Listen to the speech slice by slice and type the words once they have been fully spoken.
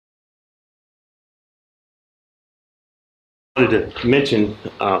wanted to mention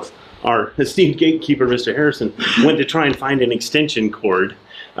our esteemed gatekeeper, Mr. Harrison, went to try and find an extension cord.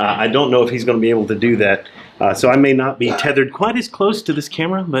 I don't know if he's going to be able to do that, so I may not be tethered quite as close to this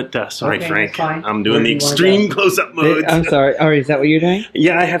camera, but sorry, okay, Frank. fine. I'm doing the extreme close-up mode. I'm sorry. Oh, is that what you're doing?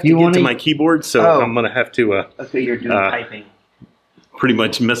 Yeah, I have to get to my keyboard, so I'm going to have to... okay, you're doing typing. Pretty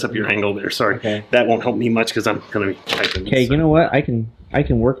much mess up your angle there. Sorry. Okay. That won't help me much because I'm going to be typing. Okay, you know what? I can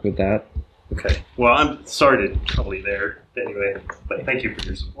work with that. Okay. Well, I'm sorry to trouble you there. Anyway, but thank you for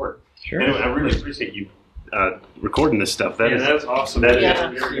your support. Sure. Anyway, I really appreciate you recording this stuff. That's awesome. That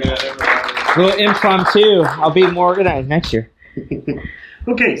is. A little impromptu. I'll be more organized next year.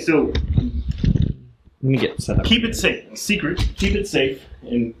 Okay, so let me get set up. Keep it safe. Secret. Keep it safe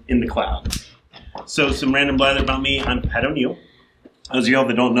in the cloud. So some random blather about me. I'm Pat O'Neill. Those of y'all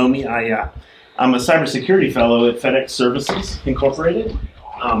that don't know me, I'm a cybersecurity fellow at FedEx Services Incorporated.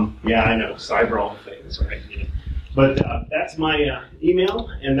 Yeah, I know, cyber all things, right? Yeah. But that's my email,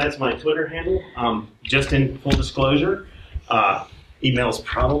 and that's my Twitter handle. Just in full disclosure, email's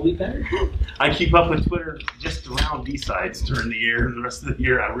probably better. I keep up with Twitter just around BSides during the year, and the rest of the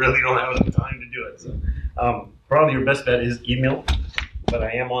year I really don't have enough time to do it. So probably your best bet is email, but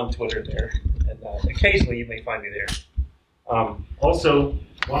I am on Twitter there, and occasionally you may find me there. Also,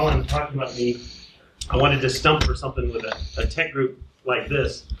 while I'm talking about me, I wanted to stump for something with a tech group like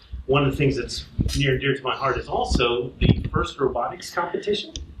this. One of the things that's near and dear to my heart is also the first robotics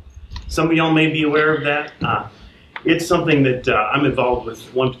competition. Some of y'all may be aware of that. It's something that I'm involved with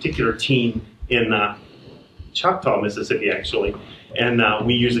one particular team in Choctaw, Mississippi, actually, and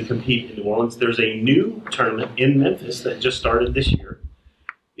we usually compete in New Orleans. There's a new tournament in Memphis that just started this year.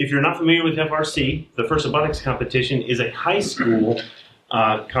 If you're not familiar with FRC, the First Robotics Competition is a high school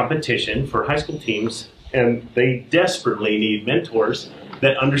competition for high school teams, and they desperately need mentors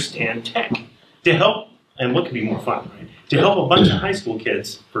that understand tech to help, and what could be more fun, right? To help a bunch of high school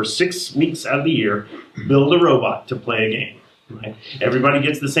kids for 6 weeks out of the year build a robot to play a game. Right? Everybody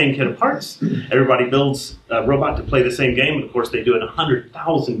gets the same kit of parts. Everybody builds a robot to play the same game. And of course, they do it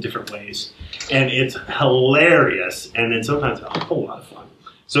 100,000 different ways. And it's hilarious, and then sometimes a whole lot of fun.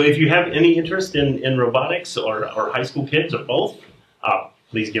 So if you have any interest in robotics or high school kids or both,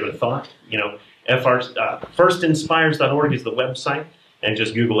 please give it a thought. You know, firstinspires.org is the website, and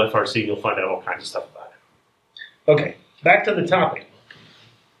just Google FRC, and you'll find out all kinds of stuff about it. Okay, back to the topic.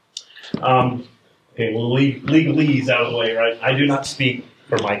 Okay, we'll leave legalese out of the way, right? I do not speak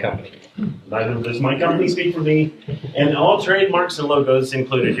for my company. Neither does my company speak for me, and all trademarks and logos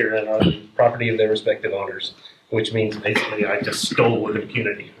included here are the property of their respective owners, which means basically I just stole with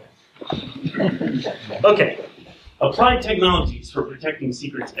impunity. Okay, applied technologies for protecting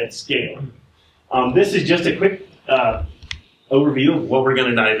secrets at scale. This is just a quick overview of what we're going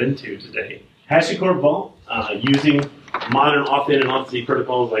to dive into today. HashiCorp Vault, using modern auth-in and auth-z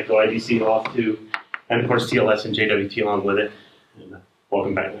protocols like OIDC, auth2, and of course TLS and JWT along with it. And,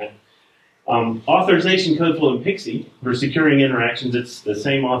 welcome back, Matt. Authorization, Codeflow, and Pixie for securing interactions. It's the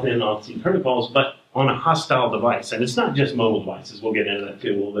same auth-in and auth-z protocols, but on a hostile device. And it's not just mobile devices. We'll get into that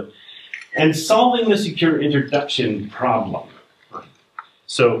too a little bit. And solving the secure introduction problem. Right.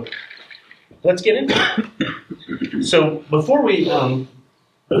 So let's get into it. So before we, to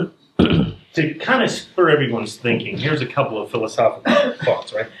kind of spur everyone's thinking, here's a couple of philosophical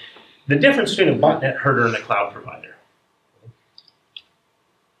thoughts, right? The difference between a botnet herder and a cloud provider.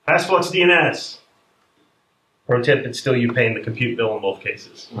 Fastflux DNS. Pro tip, it's still you paying the compute bill in both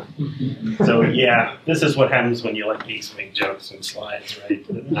cases. So yeah, this is what happens when you let geeks make jokes and slides, right?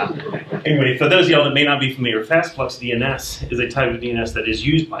 Anyway, for those of y'all that may not be familiar, Fastflux DNS is a type of DNS that is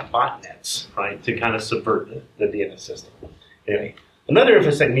used by botnets, right, to kind of subvert the DNS system. Anyway, another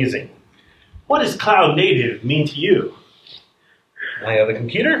emphasis I'm using. What does cloud native mean to you? My other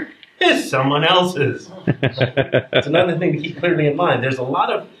computer is someone else's. It's another thing to keep clearly in mind. There's a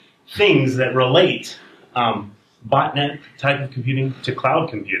lot of things that relate botnet type of computing to cloud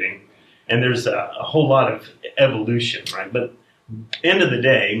computing, and there's a whole lot of evolution, right? But end of the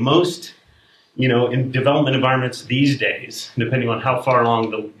day, most, you know, in development environments these days, depending on how far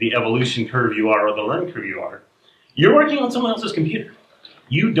along the evolution curve you are or the learning curve you are, you're working on someone else's computer.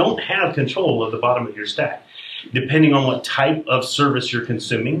 You don't have control of the bottom of your stack. Depending on what type of service you're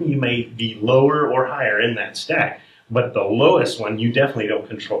consuming, you may be lower or higher in that stack, but the lowest one you definitely don't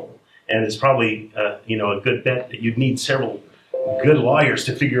control. And it's probably you know, a good bet that you'd need several good lawyers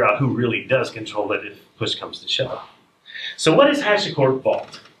to figure out who really does control it if push comes to shove. So what is HashiCorp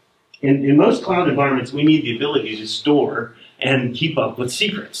Vault? In most cloud environments, we need the ability to store and keep up with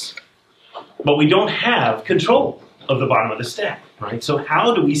secrets. But we don't have control of the bottom of the stack, right? So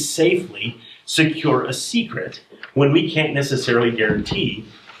how do we safely secure a secret when we can't necessarily guarantee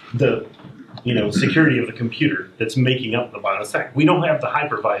the security of the computer that's making up the bottom stack. We don't have the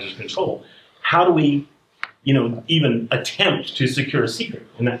hypervisor's control. How do we even attempt to secure a secret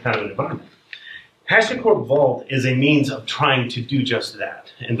in that kind of an environment? HashiCorp Vault is a means of trying to do just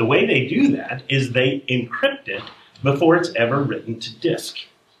that. And the way they do that is they encrypt it before it's ever written to disk.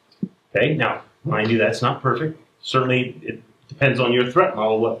 Okay, now, mind you, that's not perfect. Certainly, it depends on your threat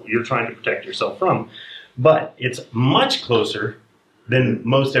model, what you're trying to protect yourself from. But it's much closer than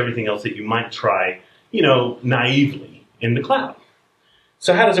most everything else that you might try, naively in the cloud.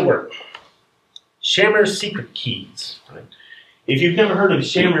 So how does it work? Shammer's secret keys. Right? If you've never heard of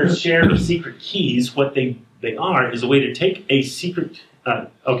Shammer's shared secret keys, what they are is a way to take a secret.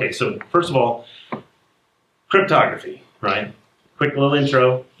 Okay, so first of all, cryptography, right? Quick little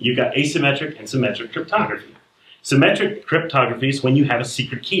intro. You've got asymmetric and symmetric cryptography. Symmetric cryptography is when you have a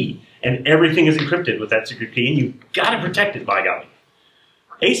secret key and everything is encrypted with that secret key and you've got to protect it, by golly.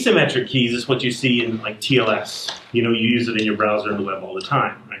 Asymmetric keys is what you see in like TLS. You use it in your browser and the web all the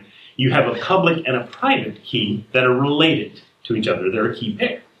time, right? You have a public and a private key that are related to each other. They're a key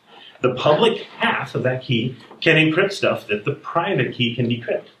pair. The public half of that key can encrypt stuff that the private key can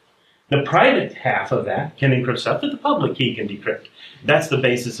decrypt. The private half of that can encrypt stuff that the public key can decrypt. That's the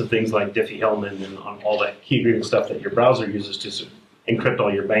basis of things like Diffie-Hellman and all that key agreement stuff that your browser uses to encrypt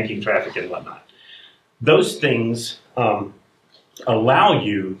all your banking traffic and whatnot. Those things allow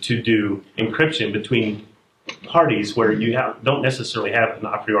you to do encryption between parties where you don't necessarily have an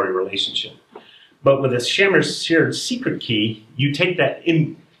a priori relationship. But with a Shammer's shared secret key, you take that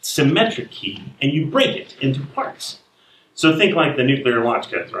symmetric key and you break it into parts. So think like the nuclear launch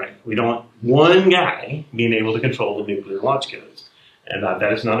codes, right? We don't want one guy being able to control the nuclear launch codes. And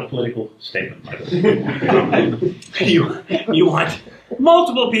that is not a political statement, by the way. You want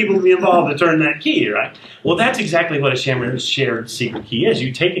multiple people to be involved to turn that key, right? Well, that's exactly what a Shammer's shared secret key is.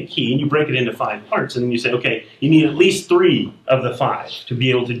 You take a key and you break it into 5 parts, and then you say, okay, you need at least 3 of the 5 to be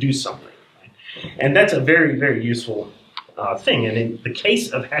able to do something. Right? And that's a very, very useful thing. And in the case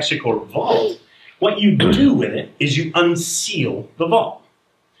of HashiCorp Vault, what you do with it is you unseal the vault.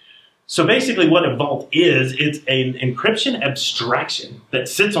 So basically what a vault is, it's an encryption abstraction that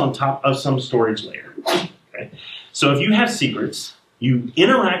sits on top of some storage layer. Okay? So if you have secrets, you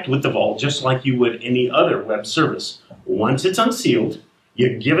interact with the vault just like you would any other web service. Once it's unsealed,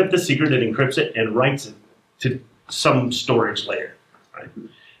 you give it the secret, it encrypts it, and writes it to some storage layer. Right?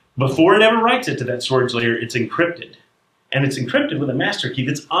 Before it ever writes it to that storage layer, it's encrypted. And it's encrypted with a master key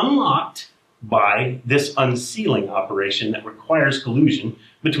that's unlocked by this unsealing operation that requires collusion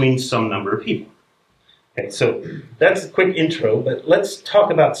between some number of people. Okay, so that's a quick intro, but let's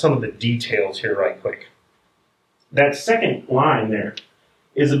talk about some of the details here right quick. That second line there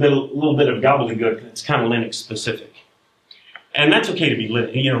is a little bit of gobbledygook that's kind of Linux specific. And that's okay to be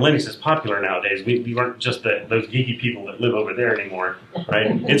Linux. Linux is popular nowadays. We aren't just those geeky people that live over there anymore,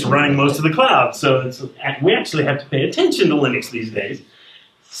 right? It's running most of the cloud, so we actually have to pay attention to Linux these days.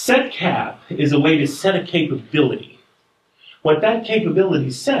 Setcap is a way to set a capability. What that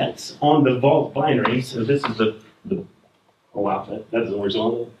capability sets on the vault binary, so this is oh wow, that doesn't work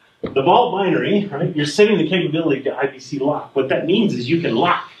so well. The vault binary, right, you're setting the capability to IPC lock. What that means is you can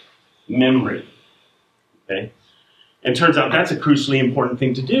lock memory, okay? And turns out that's a crucially important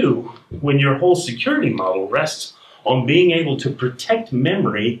thing to do when your whole security model rests on being able to protect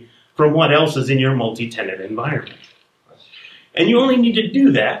memory from what else is in your multi-tenant environment. And you only need to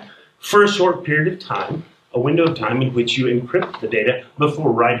do that for a short period of time, a window of time in which you encrypt the data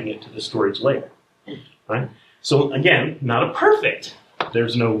before writing it to the storage layer. Right? So again, not a perfect.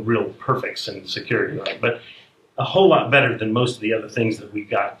 There's no real perfects in security, right? But a whole lot better than most of the other things that we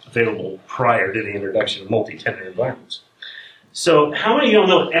got available prior to the introduction of multi-tenant environments. So how many of y'all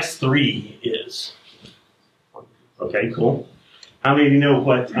know what S3 is? Okay, cool. How many of you know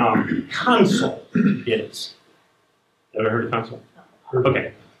what console is? Ever heard of console?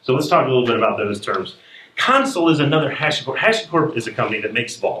 Okay, so let's talk a little bit about those terms. Console is another HashiCorp. HashiCorp is a company that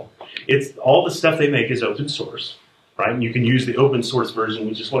makes Vault. It's all the stuff they make is open source, right? And you can use the open source version,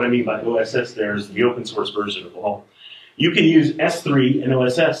 which is what I mean by OSS. There's the open source version of Vault. You can use S3 and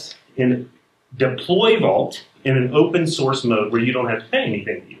OSS and deploy Vault in an open source mode where you don't have to pay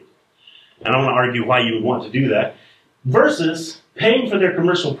anything to use it. And I want to argue why you would want to do that versus paying for their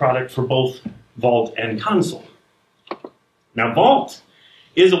commercial product for both Vault and console. Now, Vault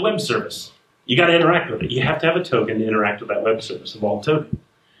is a web service. You got to interact with it. You have to have a token to interact with that web service, a Vault token.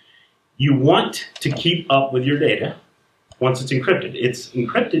 You want to keep up with your data once it's encrypted. It's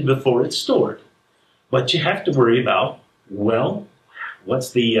encrypted before it's stored. But you have to worry about, well,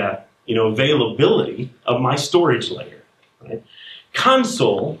 what's the availability of my storage layer. Right?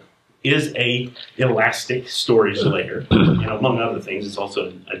 Console is a elastic storage layer. Among other things, it's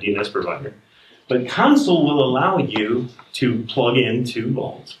also a DNS provider. But console will allow you to plug into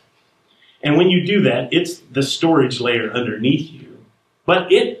Vault. And when you do that, it's the storage layer underneath you,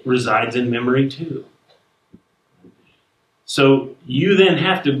 but it resides in memory too. So you then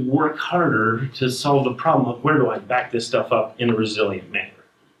have to work harder to solve the problem of where do I back this stuff up in a resilient manner.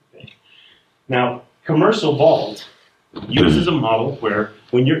 Okay? Now, commercial Vault uses a model where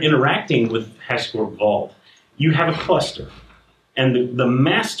when you're interacting with HashiCorp Vault, you have a cluster. And the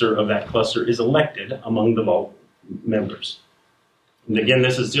master of that cluster is elected among the Vault members. And again,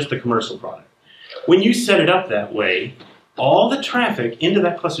 this is just the commercial product. When you set it up that way, all the traffic into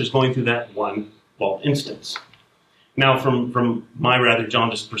that cluster is going through that one Vault instance. Now, from my rather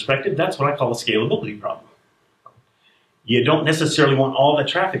jaundiced perspective, that's what I call a scalability problem. You don't necessarily want all the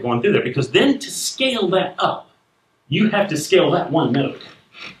traffic going through there, because then to scale that up, you have to scale that one node,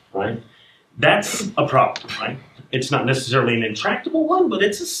 right? That's a problem, right? It's not necessarily an intractable one, but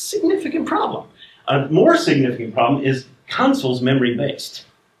it's a significant problem. A more significant problem is console's memory-based.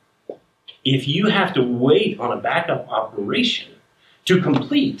 If you have to wait on a backup operation to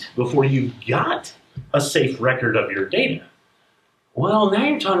complete before you've got a safe record of your data, well, now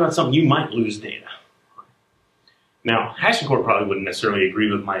you're talking about something you might lose data. Now, HashiCorp probably wouldn't necessarily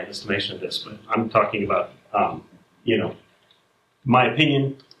agree with my estimation of this, but I'm talking about, my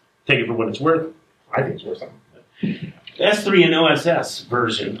opinion. Take it for what it's worth. I think it's worth something. The S3 and OSS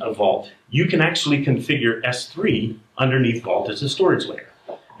version of Vault, you can actually configure S3 underneath Vault as a storage layer.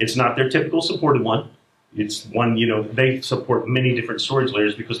 It's not their typical supported one. It's one, they support many different storage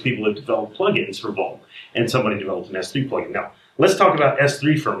layers because people have developed plugins for Vault, and somebody developed an S3 plugin. Now, let's talk about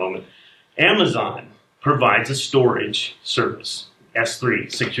S3 for a moment. Amazon provides a storage service, S3,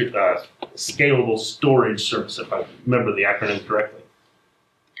 scalable storage service, if I remember the acronym correctly.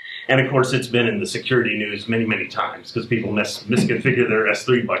 And of course, it's been in the security news many, many times because people misconfigure their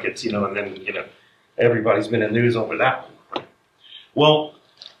S3 buckets, and then, everybody's been in the news over that one. Well,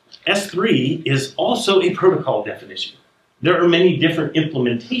 S3 is also a protocol definition. There are many different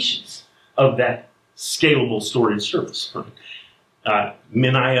implementations of that scalable storage service.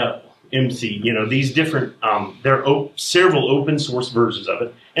 MinIO, MC, these different, there are several open source versions of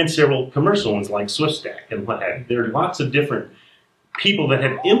it and several commercial ones like SwiftStack and what have you. There are lots of different people that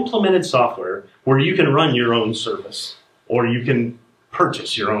have implemented software where you can run your own service or you can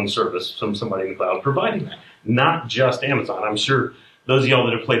purchase your own service from somebody in the cloud providing that. Not just Amazon. I'm sure those of y'all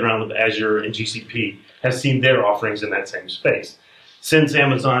that have played around with Azure and GCP have seen their offerings in that same space. Since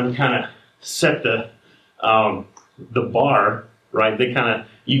Amazon kind of set the bar, right,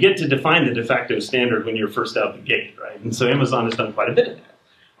 you get to define the de facto standard when you're first out the gate, right? And so Amazon has done quite a bit of that,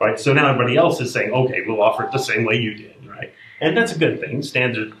 right? So now everybody else is saying, okay, we'll offer it the same way you did, right? And that's a good thing.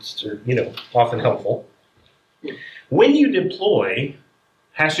 Standards are, often helpful. When you deploy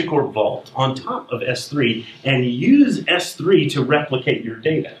HashiCorp Vault on top of S3 and use S3 to replicate your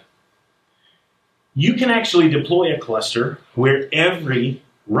data, you can actually deploy a cluster where every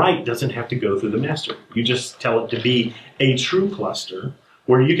write doesn't have to go through the master. You just tell it to be a true cluster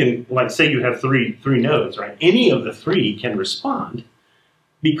where you can, like say you have three nodes, right? Any of the three can respond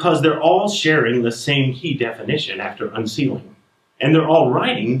because they're all sharing the same key definition after unsealing. And they're all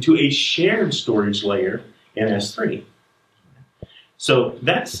writing to a shared storage layer in S3. So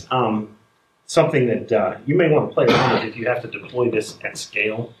that's something that you may want to play around with if you have to deploy this at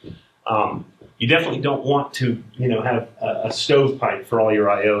scale. You definitely don't want to, have a stovepipe for all your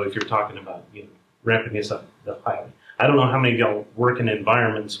I/O if you're talking about, ramping this up highly. I don't know how many of y'all work in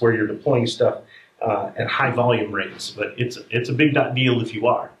environments where you're deploying stuff at high volume rates, but it's a big deal if you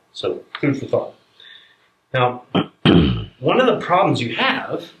are. So food for thought. Now, one of the problems you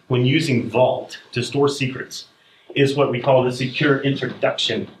have when using Vault to store secrets is what we call the secure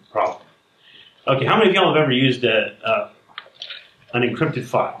introduction problem. Okay, how many of y'all have ever used an encrypted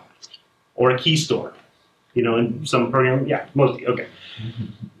file or a key store? In some program? Yeah, most of you, okay.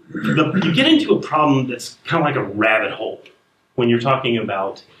 You get into a problem that's kind of like a rabbit hole when you're talking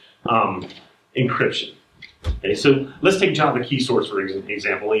about encryption. Okay, so let's take Java key stores for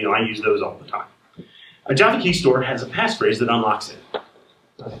example. I use those all the time. A Java key store has a passphrase that unlocks it.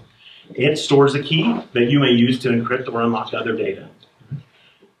 It stores a key that you may use to encrypt or unlock other data.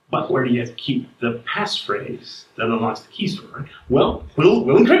 But where do you keep the passphrase that unlocks the key store? Right? Well, we'll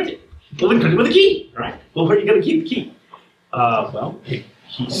encrypt it. We'll encrypt it with a key, right? Well, where are you going to keep the key? A key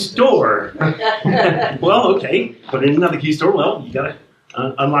store. Well, okay, put it in another key store. Well, you got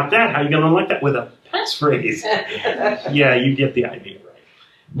to unlock that. How are you going to unlock that? With a passphrase. Yeah, you get the idea, right?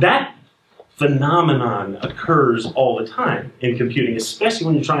 That phenomenon occurs all the time in computing, especially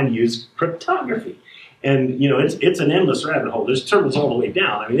when you're trying to use cryptography. And you know, it's an endless rabbit hole. There's turbulence all the way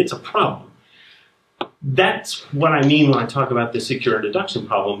down. I mean, it's a problem. That's what I mean when I talk about the secure deduction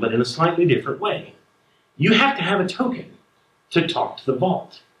problem, but in a slightly different way. You have to have a token to talk to the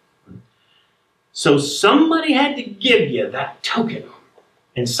vault. So somebody had to give you that token.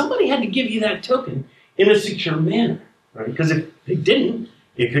 And somebody had to give you that token in a secure manner, right? Because if they didn't,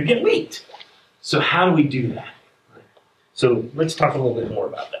 it could get leaked. So how do we do that? So let's talk a little bit more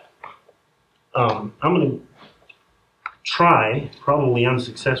about that. I'm going to try, probably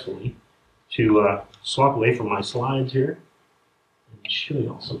unsuccessfully, to swap away from my slides here and show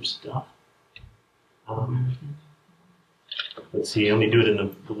you all some stuff. Let's see, let me do it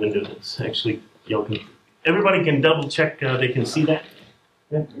in the window that's actually, y'all can, everybody can double check they can see that?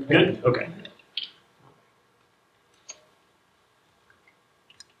 Yeah. Good? Okay.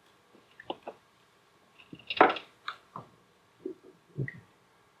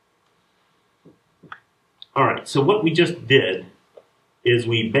 All right, so what we just did is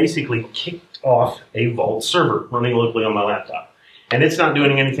we basically kicked off a Vault server running locally on my laptop. And it's not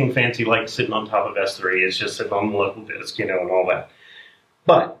doing anything fancy like sitting on top of S3. It's just sitting on the local disk, you know, and all that.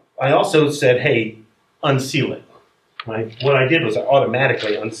 But I also said, hey, unseal it. Right? What I did was I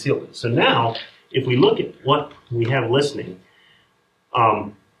automatically unsealed it. So now, if we look at what we have listening,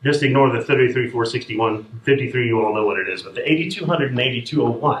 just ignore the 33,461, 53, you all know what it is, but the 8200 and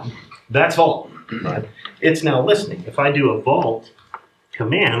 8201, that's Vault. Right? It's now listening. If I do a Vault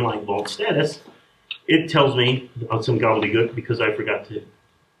command like Vault status, it tells me some gobbledygook because I forgot to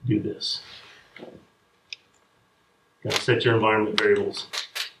do this. Got to set your environment variables.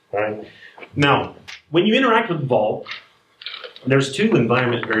 All right. Now, when you interact with Vault, there's two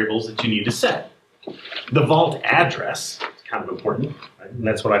environment variables that you need to set. The Vault address, it's kind of important, right? And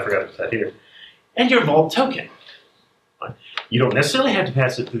that's what I forgot to set here, and your Vault token. Right? You don't necessarily have to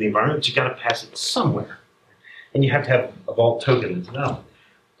pass it through the environment, but you got to pass it somewhere. And you have to have a Vault token that's valid.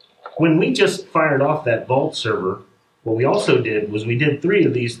 When we just fired off that Vault server, what we also did was we did 3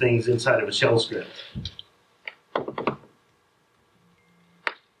 of these things inside of a shell script.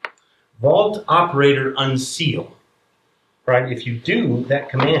 Vault operator unseal. Right? If you do that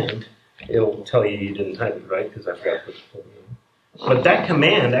command, it'll tell you you didn't type it right because I forgot to put it in. But that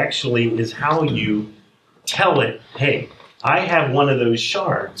command actually is how you tell it, hey, I have one of those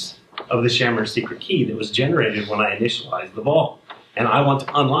shards of the Shammer secret key that was generated when I initialized the Vault, and I want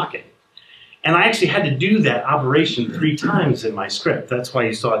to unlock it. And I actually had to do that operation 3 times in my script. That's why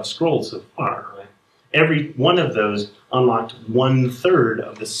you saw it scroll so far. Right? Every one of those unlocked 1/3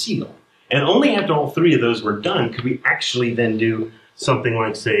 of the seal. And only after all 3 of those were done could we actually then do something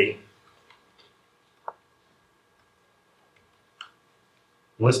like, say,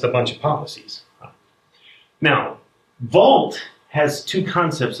 list a bunch of policies. Now, Vault has 2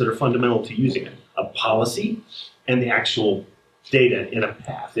 concepts that are fundamental to using it. A policy and the actual data in a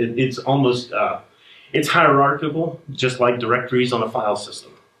path. It's almost, it's hierarchical, just like directories on a file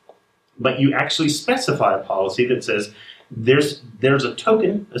system. But you actually specify a policy that says, there's a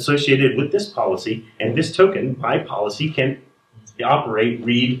token associated with this policy, and this token, by policy, can operate,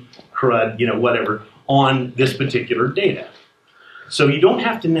 read, CRUD, you know, whatever, on this particular data. So you don't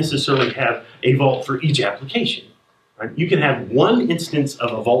have to necessarily have a Vault for each application. Right? You can have one instance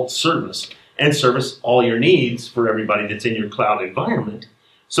of a Vault service and service all your needs for everybody that's in your cloud environment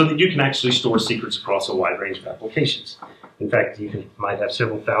so that you can actually store secrets across a wide range of applications. In fact, you might have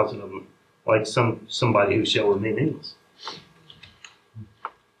several thousand of them, like somebody who shall remain nameless.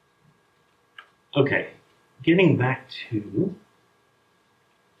 Okay, getting back to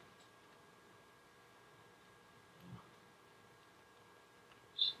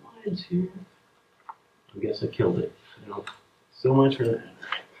slides here. I guess I killed it. You know, so much for that.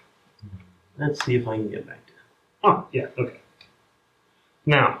 Let's see if I can get back to it. Oh, yeah, okay.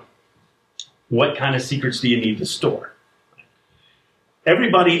 Now, what kind of secrets do you need to store?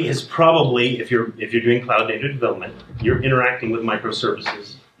 Everybody is probably, if you're doing cloud native development, you're interacting with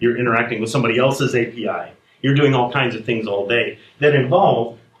microservices, you're interacting with somebody else's API, you're doing all kinds of things all day that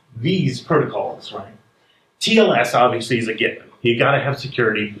involve these protocols, right? TLS obviously is a given. You got to have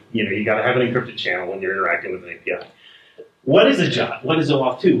security, you know, you got to have an encrypted channel when you're interacting with an API. What is a JOT? What is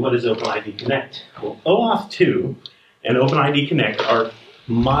OAuth 2? What is OpenID Connect? Well, OAuth 2 and OpenID Connect are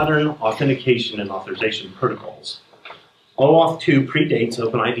modern authentication and authorization protocols. OAuth 2 predates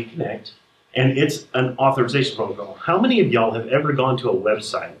OpenID Connect, and it's an authorization protocol. How many of y'all have ever gone to a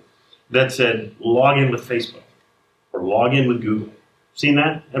website that said log in with Facebook or log in with Google? Seen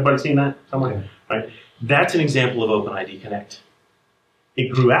that? Everybody seen that somewhere? Okay. Right? That's an example of OpenID Connect.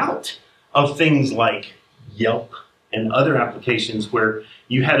 It grew out of things like Yelp and other applications where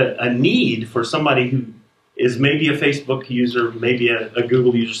you had a need for somebody who is maybe a Facebook user, maybe a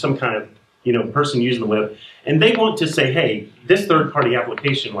Google user, some kind of person using the web, and they want to say, hey, this third-party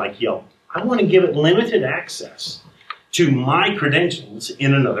application like Yelp, I want to give it limited access to my credentials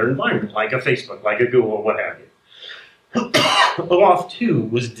in another environment, like a Facebook, like a Google, or what have you. OAuth 2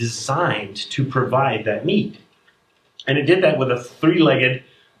 was designed to provide that need. And it did that with a three-legged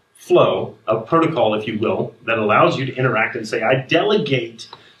flow of protocol, if you will, that allows you to interact and say, I delegate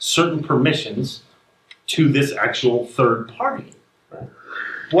certain permissions to this actual third party. Right?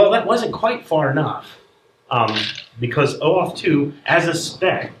 Well, that wasn't quite far enough because OAuth 2, as a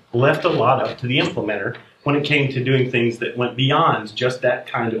spec, left a lot up to the implementer when it came to doing things that went beyond just that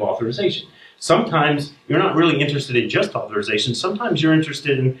kind of authorization. Sometimes you're not really interested in just authorization. Sometimes you're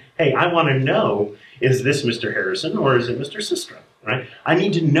interested in, hey, I want to know, is this Mr. Harrison or is it Mr. Sistro, right? I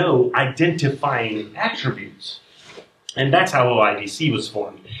need to know identifying attributes. And that's how OIDC was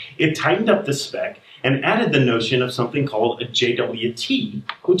formed. It tightened up the spec and added the notion of something called a JWT,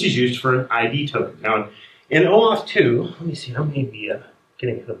 which is used for an ID token. Now, in OAuth 2, let me see, I may be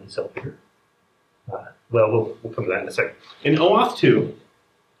getting ahead of myself here. Well, we'll come to that in a second. In OAuth 2,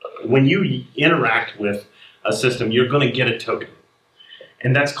 when you interact with a system, you're going to get a token.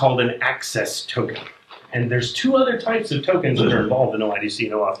 And that's called an access token. And there's two other types of tokens that are involved in OIDC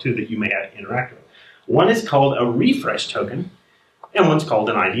and OAuth 2 that you may have to interact with. One is called a refresh token, and one's called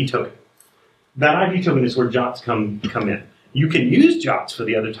an ID token. That ID token is where JOTs come in. You can use JOTs for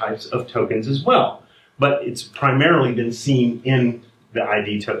the other types of tokens as well, but it's primarily been seen in the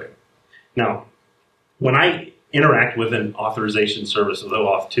ID token. Now, when I interact with an authorization service with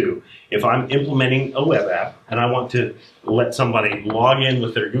OAuth 2, if I'm implementing a web app and I want to let somebody log in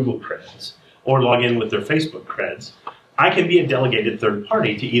with their Google creds or log in with their Facebook creds, I can be a delegated third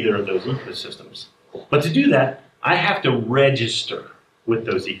party to either of those ecosystems. But to do that, I have to register with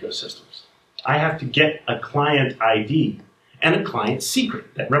those ecosystems. I have to get a client ID and a client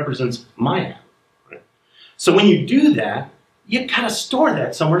secret that represents my app. Right? So when you do that, you kind of store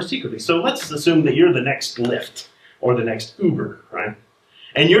that somewhere secretly. So let's assume that you're the next Lyft or the next Uber, right?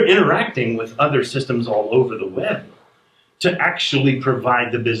 And you're interacting with other systems all over the web to actually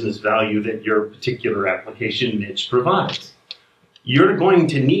provide the business value that your particular application niche provides. You're going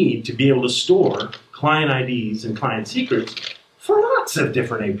to need to be able to store client IDs and client secrets for lots of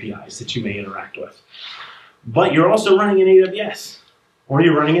different APIs that you may interact with. But you're also running in AWS, or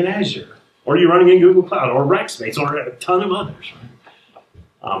you're running in Azure, or you're running in Google Cloud, or Rackspace, or a ton of others.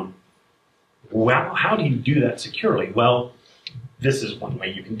 Right? Well, how do you do that securely? Well, this is one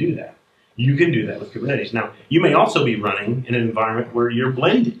way you can do that. You can do that with Kubernetes. Now, you may also be running in an environment where you're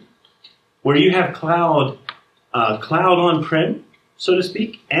blended, where you have cloud on-prem, so to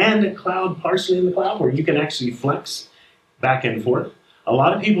speak, and a cloud partially in the cloud, where you can actually flex back and forth. A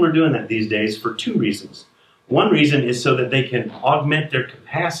lot of people are doing that these days for two reasons. One reason is so that they can augment their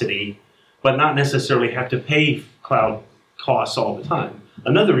capacity but not necessarily have to pay cloud costs all the time.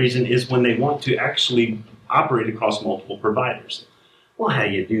 Another reason is when they want to actually operate across multiple providers. Well, how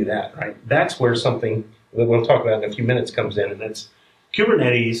do you do that, right? That's where something that we'll talk about in a few minutes comes in, and that's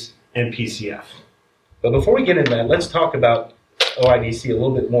Kubernetes and PCF. But before we get into that, let's talk about OIDC a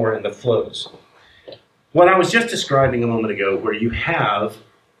little bit more in the flows. What I was just describing a moment ago, where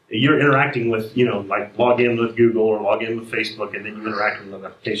you're interacting with, like log in with Google or log in with Facebook, and then you interact with another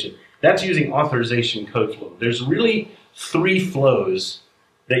application. That's using authorization code flow. There's really three flows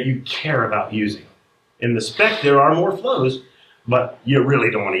that you care about using. In the spec, there are more flows, but you really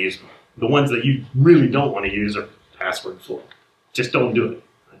don't want to use them. The ones that you really don't want to use are password flow. Just don't do it.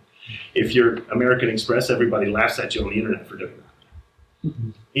 If you're American Express, everybody laughs at you on the internet for doing that.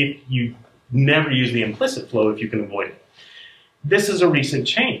 If you never use the implicit flow, if you can avoid it. This is a recent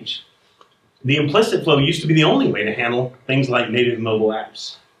change. The implicit flow used to be the only way to handle things like native mobile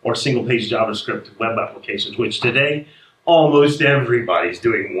apps or single-page JavaScript web applications, which today almost everybody's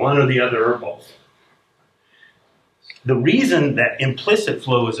doing one or the other or both. The reason that implicit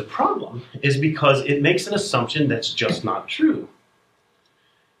flow is a problem is because it makes an assumption that's just not true.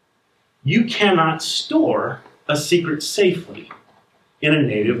 You cannot store a secret safely in a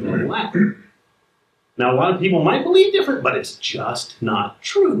native mobile app. Now, a lot of people might believe different, but it's just not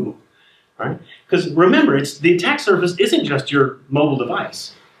true, right? Because remember, the attack surface isn't just your mobile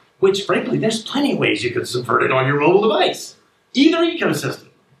device, which, frankly, there's plenty of ways you could subvert it on your mobile device, either ecosystem.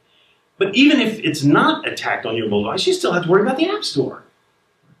 But even if it's not attacked on your mobile device, you still have to worry about the App Store.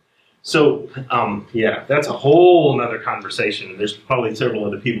 So, yeah, that's a whole other conversation. There's probably several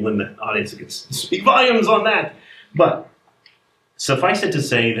other people in the audience that can speak volumes on that. But Suffice it to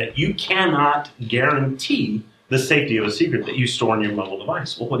say that you cannot guarantee the safety of a secret that you store on your mobile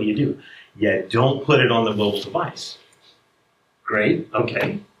device. Well, what do? You don't put it on the mobile device. Great,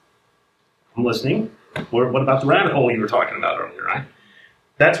 okay. I'm listening. What about the rabbit hole you were talking about earlier, right?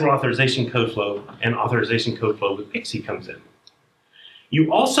 That's where authorization code flow and authorization code flow with BSides comes in.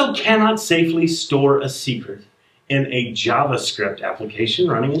 You also cannot safely store a secret in a JavaScript application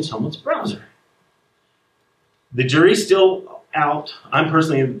running in someone's browser. The jury's still out. I'm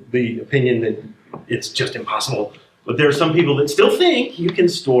personally of the opinion that it's just impossible. But there are some people that still think you can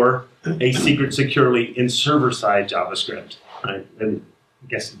store a secret securely in server-side JavaScript. Right? And I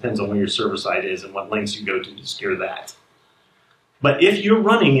guess it depends on where your server-side is and what lengths you go to secure that. But if you're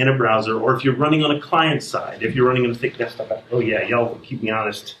running in a browser, or if you're running on a client side, if you're running in a thick desktop app, oh yeah, y'all keep me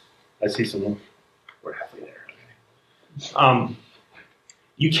honest. I see someone. We're halfway there. Okay.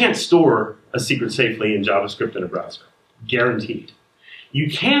 You can't store a secret safely in JavaScript in a browser. Guaranteed. You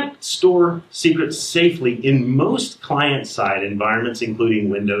can't store secrets safely in most client-side environments, including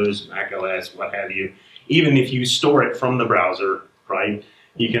Windows, Mac OS, what have you. Even if you store it from the browser, right?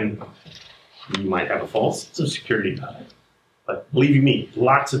 You might have a false sense of security about it. But believe me,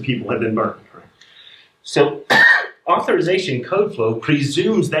 lots of people have been burned. Right? So authorization code flow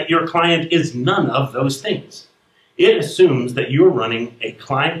presumes that your client is none of those things. It assumes that you're running a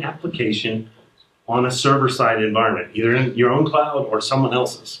client application on a server-side environment, either in your own cloud or someone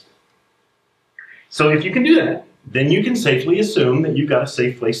else's. So if you can do that, then you can safely assume that you've got a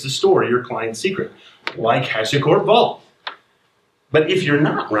safe place to store your client secret, like HashiCorp Vault. But if you're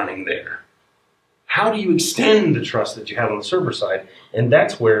not running there, how do you extend the trust that you have on the server side? And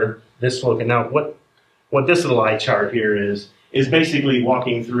that's where this flow can. Now, what this little eye chart here is basically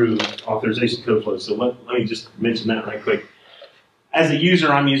walking through authorization code flow. So let me just mention that right quick. As a user,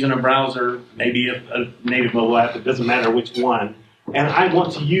 I'm using a browser, maybe a native mobile app, it doesn't matter which one, and I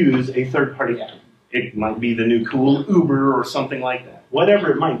want to use a third-party app. It might be the new cool Uber or something like that. Whatever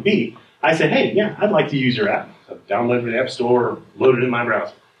it might be, I say, hey, yeah, I'd like to use your app. So download it in the App Store or load it in my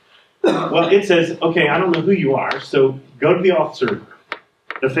browser. Well, it says, okay, I don't know who you are, so go to the auth server,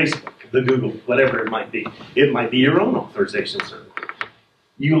 the Facebook, the Google, whatever it might be. It might be your own authorization server.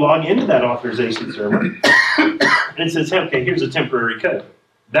 You log into that authorization server, and it says, hey, okay, here's a temporary code.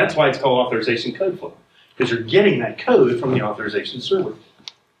 That's why it's called authorization code flow, because you're getting that code from the authorization server.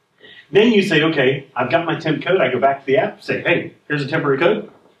 Then you say, okay, I've got my temp code. I go back to the app, say, hey, here's a temporary code.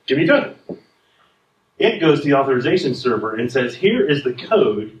 Give me a code. It goes to the authorization server and says, here is the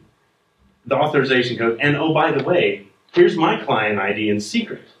code, the authorization code, and oh, by the way, here's my client ID in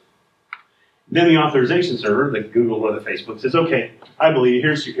secret. Then the authorization server, the Google or the Facebook, says, okay, I believe,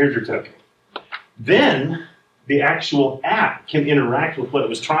 here's your token. Then the actual app can interact with what it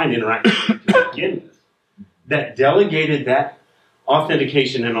was trying to interact with to begin with. That delegated that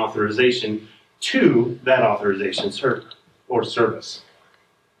authentication and authorization to that authorization server or service.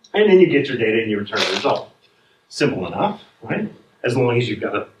 And then you get your data and you return the result. Simple enough, right? As long as you've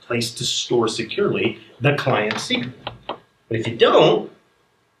got a place to store securely the client secret. But if you don't,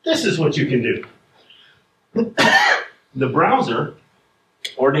 this is what you can do. The browser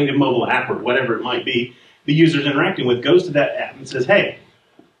or native mobile app or whatever it might be the user's interacting with goes to that app and says, hey,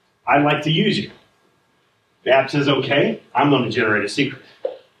 I'd like to use you. The app says, okay, I'm going to generate a secret.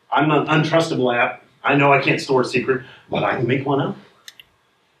 I'm an untrustable app. I know I can't store a secret, but I can make one up.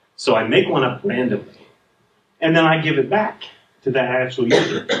 So I make one up randomly. And then I give it back to that actual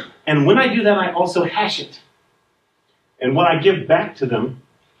user. And when I do that, I also hash it. And what I give back to them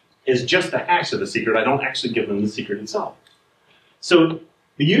is just the hash of the secret. I don't actually give them the secret itself. So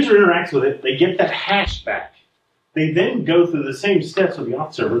the user interacts with it. They get that hash back. They then go through the same steps with the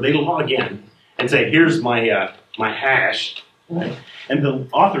auth server. They log in and say, here's my hash. Right? And the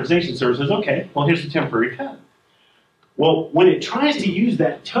authorization server says, okay, well, here's the temporary code. Well, when it tries to use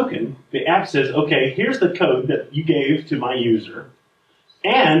that token, the app says, okay, here's the code that you gave to my user,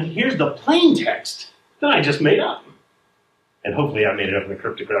 and here's the plain text that I just made up. And hopefully I made it up in a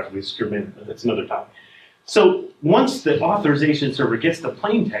cryptographically secure manner, but that's another topic. So once the authorization server gets the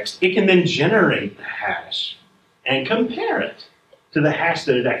plain text, it can then generate the hash and compare it to the hash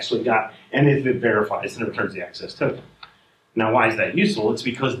that it actually got. And if it verifies, then it returns the access token. Now, why is that useful? It's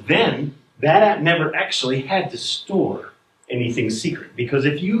because then that app never actually had to store anything secret. Because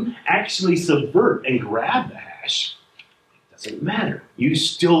if you actually subvert and grab the hash, it doesn't matter. You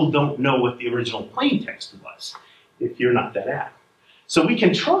still don't know what the original plain text was if you're not that app. So we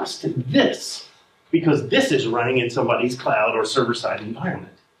can trust this because this is running in somebody's cloud or server-side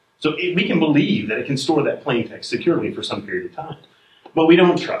environment. So we can believe that it can store that plain text securely for some period of time. But we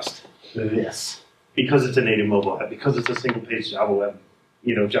don't trust this. because it's a native mobile app, because it's a single-page Java web,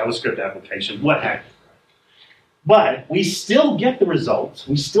 JavaScript application, what have you. But we still get the results,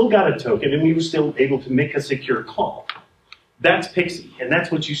 we still got a token, and we were still able to make a secure call. That's Pixie, and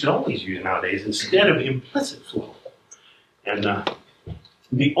that's what you should always use nowadays instead of implicit flow. And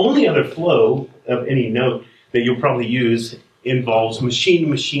the only other flow of any note that you'll probably use involves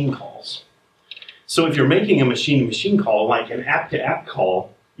machine-to-machine calls. So if you're making a machine-to-machine call, like an app-to-app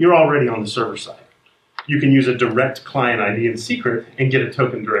call, you're already on the server side. You can use a direct client ID and secret and get a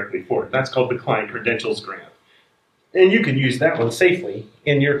token directly for it. That's called the client credentials grant. And you can use that one safely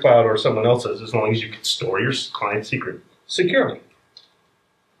in your cloud or someone else's as long as you can store your client secret securely.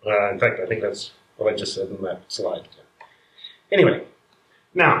 In fact, I think that's what I just said in that slide. Anyway,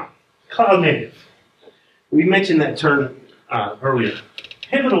 now, cloud native. We mentioned that term earlier.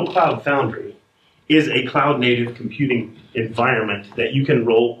 Pivotal Cloud Foundry is a cloud native computing environment that you can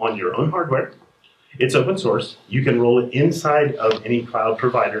roll on your own hardware. It's open source. You can roll it inside of any cloud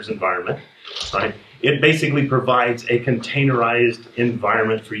provider's environment, right? It basically provides a containerized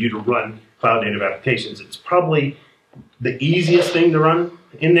environment for you to run cloud native applications. It's probably the easiest thing to run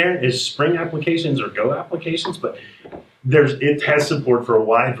in there is Spring applications or Go applications, but it has support for a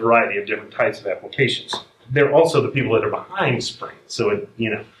wide variety of different types of applications. They're also the people that are behind Spring, so it,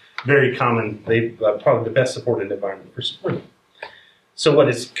 very common. They probably the best supported environment for Spring. So what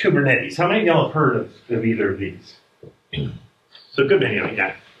is Kubernetes? How many of y'all have heard of either of these? So good many of you.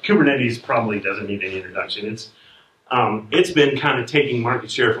 Yeah. Kubernetes probably doesn't need any introduction. It's been kind of taking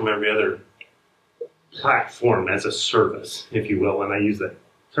market share from every other platform as a service, if you will, and I use that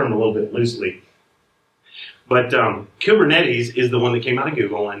term a little bit loosely. But Kubernetes is the one that came out of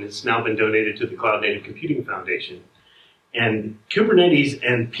Google, and it's now been donated to the Cloud Native Computing Foundation. And Kubernetes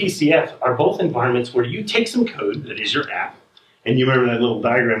and PCF are both environments where you take some code that is your app, and you remember that little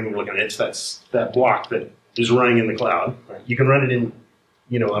diagram we were looking at, it's that block that is running in the cloud. You can run it in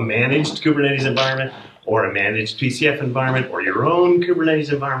a managed Kubernetes environment, or a managed PCF environment, or your own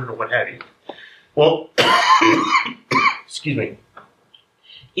Kubernetes environment, or what have you. Well, excuse me.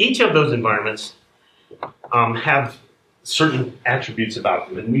 Each of those environments have certain attributes about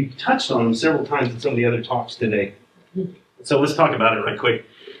them, and we've touched on them several times in some of the other talks today. So let's talk about it right quick,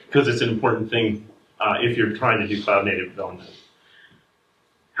 because it's an important thing if you're trying to do cloud native development.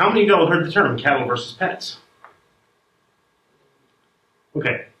 How many of y'all have heard the term cattle versus pets?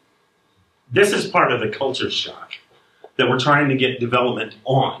 Okay, this is part of the culture shock that we're trying to get development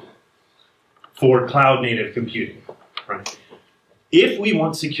on for cloud native computing, right? If we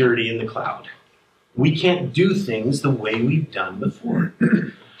want security in the cloud, we can't do things the way we've done before.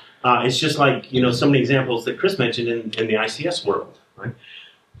 It's just like, some of the examples that Chris mentioned in the ICS world, right?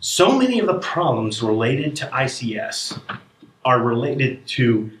 So many of the problems related to ICS are related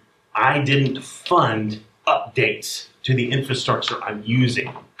to I didn't fund updates to the infrastructure I'm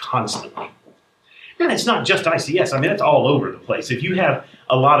using constantly. And it's not just ICS. I mean, it's all over the place. If you have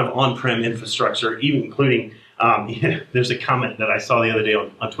a lot of on-prem infrastructure, even including, there's a comment that I saw the other day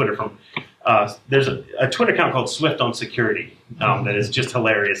on Twitter from, there's a Twitter account called Swift on Security that is just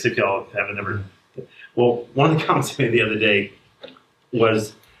hilarious if y'all haven't ever. Well, one of the comments I made the other day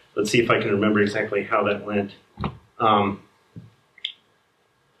was, let's see if I can remember exactly how that went.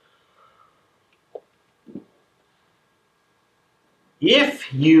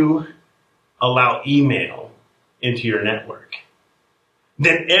 If you allow email into your network,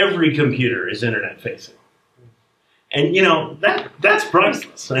 then every computer is internet facing. And that's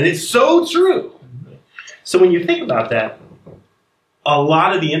priceless, and it's so true. So when you think about that, a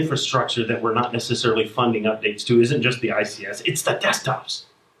lot of the infrastructure that we're not necessarily funding updates to isn't just the ICS, it's the desktops.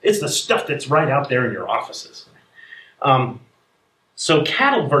 It's the stuff that's right out there in your offices. So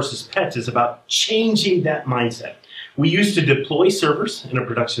cattle versus pets is about changing that mindset. We used to deploy servers in a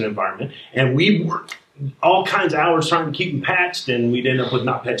production environment, and we worked all kinds of hours trying to keep them patched, and we'd end up with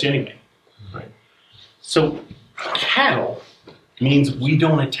not patch anyway. Right? So cattle means we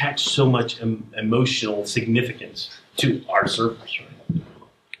don't attach so much emotional significance to our servers. Right?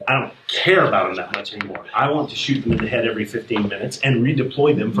 I don't care about them that much anymore. I want to shoot them in the head every 15 minutes and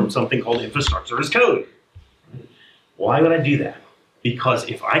redeploy them from something called infrastructure as code. Why would I do that? Because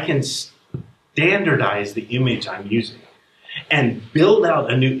if I can standardize the image I'm using and build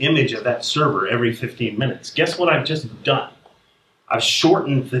out a new image of that server every 15 minutes, guess what I've just done? I've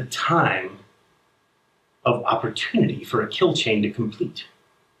shortened the time of opportunity for a kill chain to complete.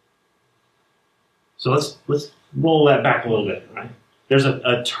 So let's roll that back a little bit, right? There's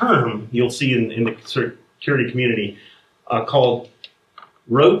a term you'll see in the security community called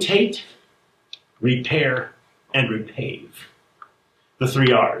rotate, repair, and repave. The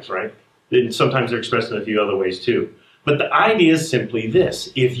 3 R's, right? And sometimes they're expressed in a few other ways too. But the idea is simply this.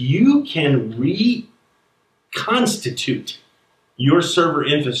 If you can reconstitute your server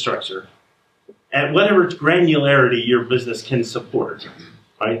infrastructure at whatever granularity your business can support,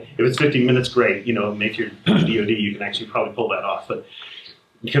 right? If it's 15 minutes, great. You know, make your DoD, you can actually probably pull that off. But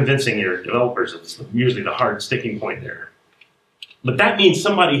convincing your developers is usually the hard sticking point there. But that means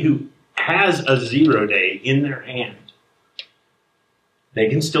somebody who has a 0 day in their hand, they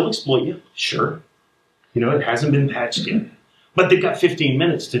can still exploit you, sure. You know, it hasn't been patched yet. But they've got 15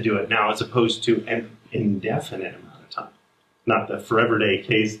 minutes to do it now as opposed to an indefinite amount of time. Not the forever day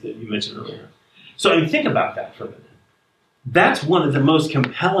case that you mentioned earlier. So I mean, think about that for a minute. That's one of the most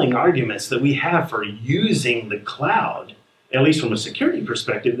compelling arguments that we have for using the cloud, at least from a security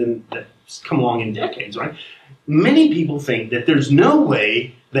perspective, and that's come along in decades, right? Many people think that there's no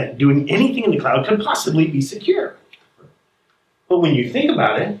way that doing anything in the cloud could possibly be secure. But when you think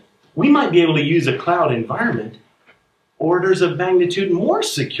about it, we might be able to use a cloud environment orders of magnitude more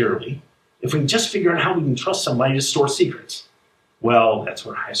securely if we can just figure out how we can trust somebody to store secrets. Well, that's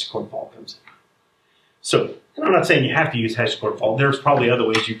where HashiCorp Vault comes in. So, and I'm not saying you have to use HashiCorp Vault. There's probably other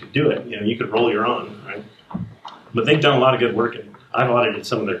ways you could do it. You know, you could roll your own, right? But they've done a lot of good work, and I've audited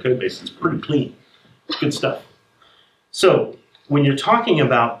some of their code base. It's pretty clean. It's good stuff. So, when you're talking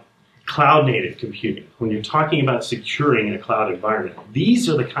about cloud-native computing, when you're talking about securing a cloud environment, these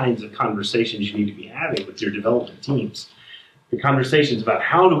are the kinds of conversations you need to be having with your development teams. The conversations about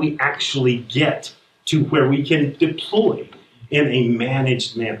how do we actually get to where we can deploy in a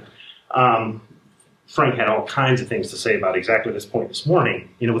managed manner. Frank had all kinds of things to say about exactly this point this morning,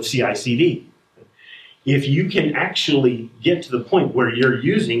 you know, with CI/CD. If you can actually get to the point where you're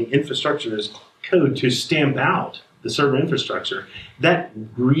using infrastructure as code to stamp out the server infrastructure,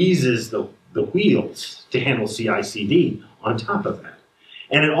 that greases the wheels to handle CI/CD on top of that.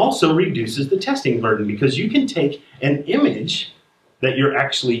 And it also reduces the testing burden because you can take an image that you're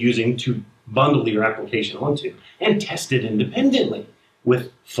actually using to bundle your application onto and test it independently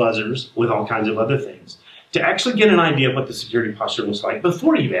with fuzzers, with all kinds of other things, to actually get an idea of what the security posture looks like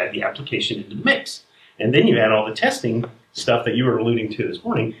before you add the application into the mix. And then you add all the testing stuff that you were alluding to this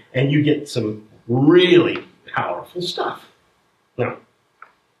morning, and you get some really powerful stuff. Now,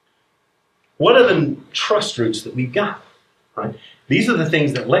 what are the trust roots that we've got, right? These are the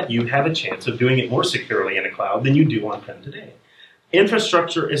things that let you have a chance of doing it more securely in a cloud than you do on-prem today.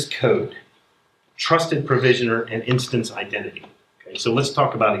 Infrastructure as code, trusted provisioner, and instance identity. Okay, so let's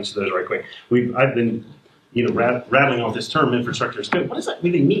talk about each of those right quick. I've been, you know, rattling off this term, infrastructure as code. What does that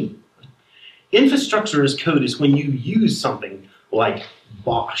really mean? Infrastructure as code is when you use something like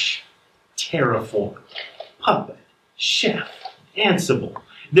Bosch, Terraform, Puppet, Chef, Ansible.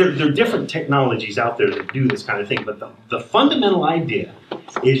 There are different technologies out there that do this kind of thing, but the fundamental idea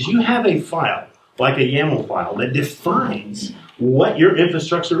is you have a file, like a YAML file, that defines what your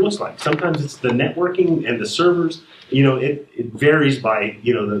infrastructure looks like. Sometimes it's the networking and the servers. You know, it varies by,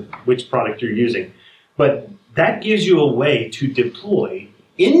 you know, which product you're using. But that gives you a way to deploy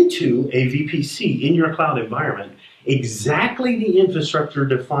into a VPC in your cloud environment exactly the infrastructure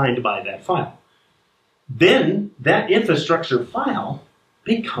defined by that file. Then that infrastructure file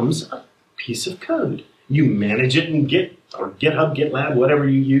becomes a piece of code. You manage it in Git or GitHub, GitLab, whatever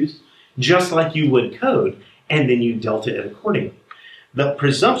you use, just like you would code, and then you delta it accordingly. The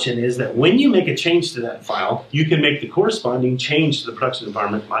presumption is that when you make a change to that file, you can make the corresponding change to the production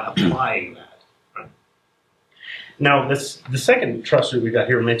environment by applying that. Right? Now, the second trust root we got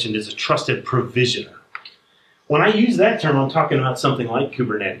here mentioned is a trusted provisioner. When I use that term, I'm talking about something like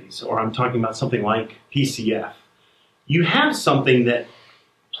Kubernetes, or I'm talking about something like PCF. You have something that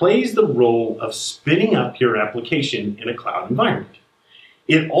plays the role of spinning up your application in a cloud environment.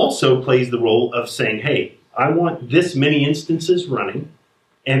 It also plays the role of saying, hey, I want this many instances running,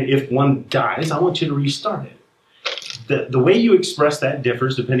 and if one dies, I want you to restart it. The way you express that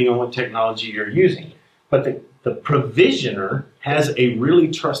differs depending on what technology you're using. But the provisioner has a really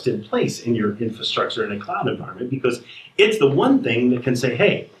trusted place in your infrastructure in a cloud environment because it's the one thing that can say,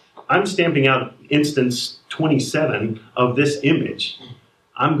 hey, I'm stamping out instance 27 of this image.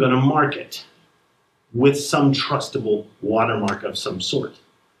 I'm going to mark it with some trustable watermark of some sort.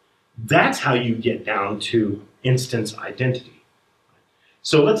 That's how you get down to instance identity.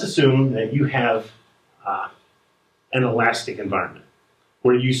 So let's assume that you have an elastic environment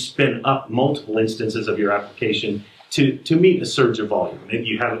where you spin up multiple instances of your application to meet a surge of volume. Maybe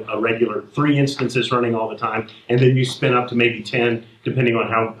you have a regular 3 instances running all the time, and then you spin up to maybe 10, depending on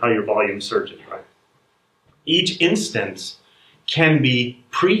how your volume surges, right? Each instance can be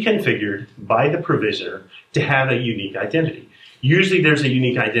pre-configured by the provisioner to have a unique identity. Usually there's a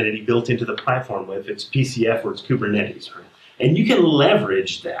unique identity built into the platform, if it's PCF or it's Kubernetes. Right? And you can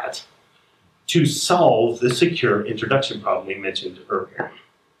leverage that to solve the secure introduction problem we mentioned earlier.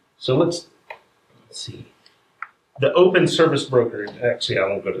 So let's see. The open service broker, actually I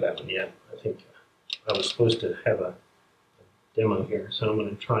won't go to that one yet. I think I was supposed to have a demo here, so I'm going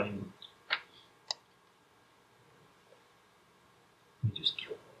to try and let me just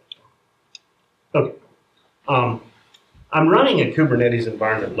kill it. Okay. I'm running a Kubernetes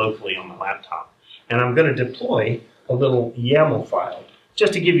environment locally on my laptop, and I'm going to deploy a little YAML file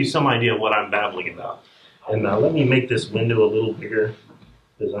just to give you some idea of what I'm babbling about. And let me make this window a little bigger,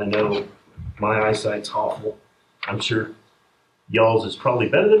 because I know my eyesight's awful. I'm sure y'all's is probably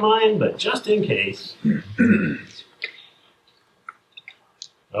better than mine, but just in case.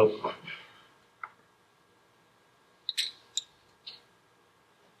 Oh.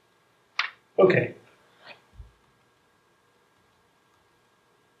 Okay.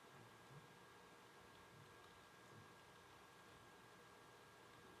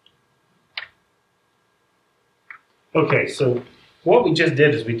 Okay, so what we just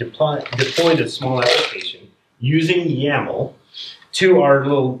did is we deployed a small application using YAML to our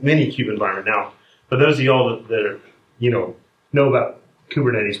little Minikube environment. Now, for those of y'all that are, know about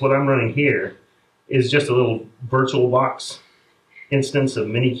Kubernetes, what I'm running here is just a little VirtualBox instance of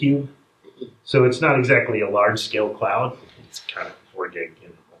Minikube. So it's not exactly a large-scale cloud. It's kind of 4 gig,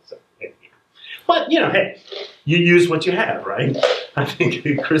 But, hey, you use what you have, right? I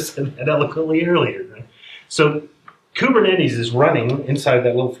think Chris said that eloquently earlier, right? So Kubernetes is running inside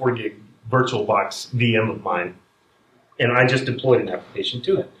that little 4 gig VirtualBox VM of mine, and I just deployed an application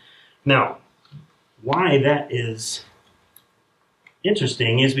to it. Now, why that is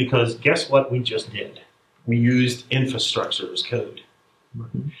interesting is because guess what we just did? We used infrastructure as code.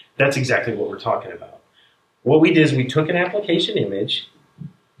 That's exactly what we're talking about. What we did is we took an application image,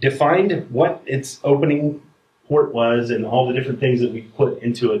 defined what its opening port was and all the different things that we put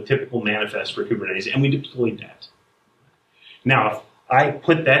into a typical manifest for Kubernetes, and we deployed that. Now, if I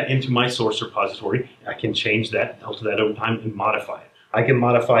put that into my source repository, I can change that, alter that over time, and modify it. I can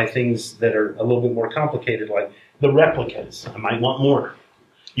modify things that are a little bit more complicated, like the replicas. I might want more.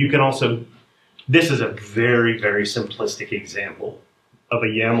 You can also, this is a very, very simplistic example of a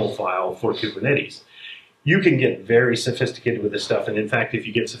YAML file for Kubernetes. You can get very sophisticated with this stuff, and in fact, if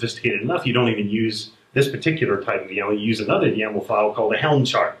you get sophisticated enough, you don't even use this particular type of YAML. You use another YAML file called a Helm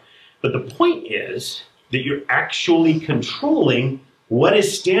chart. But the point is that you're actually controlling what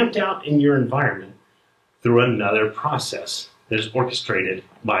is stamped out in your environment through another process that is orchestrated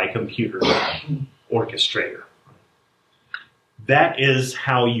by a computer orchestrator. That is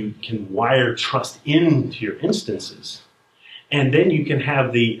how you can wire trust into your instances. And then you can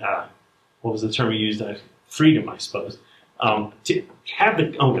have the, what was the term you used? Freedom, I suppose. To have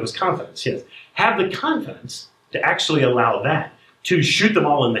the, oh, it was confidence, yes. Have the confidence to actually allow that to shoot them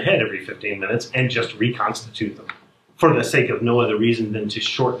all in the head every 15 minutes and just reconstitute them for the sake of no other reason than to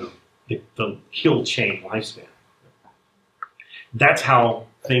shorten the kill chain lifespan. That's how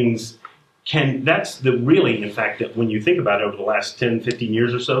things can, that's the really, in fact, that when you think about it over the last 10, 15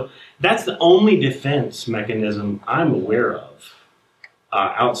 years or so, that's the only defense mechanism I'm aware of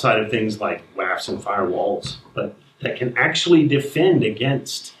outside of things like WAFs and firewalls, but that can actually defend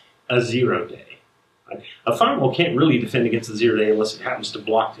against a 0 day. A firewall can't really defend against a 0 day unless it happens to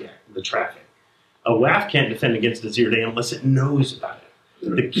block the traffic. A WAF can't defend against a 0 day unless it knows about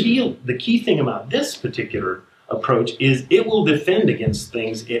it. The key thing about this particular approach is it will defend against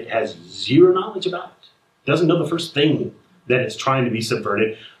things it has zero knowledge about. It doesn't know the first thing that it's trying to be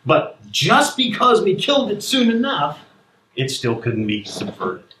subverted, but just because we killed it soon enough, it still couldn't be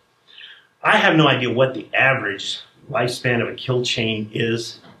subverted. I have no idea what the average lifespan of a kill chain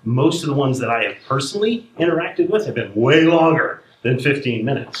is. Most of the ones that I have personally interacted with have been way longer than 15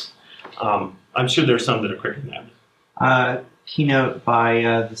 minutes. I'm sure there's some that are quicker than that. Keynote by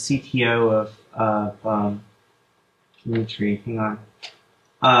the CTO of Dimitri, hang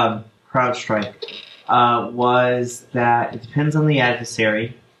on, CrowdStrike, was that it depends on the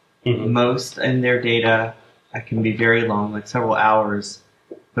adversary. Mm-hmm. Most in their data can be very long, like several hours.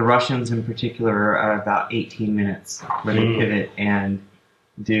 The Russians in particular are about 18 minutes where they pivot and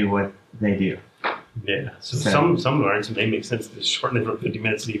do what they do. Yeah, so some of our answers may make sense to shorten it from 50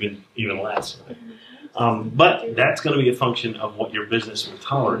 minutes to even less. Right? But that's going to be a function of what your business will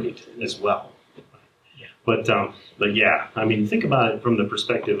tolerate as well. But yeah, I mean, think about it from the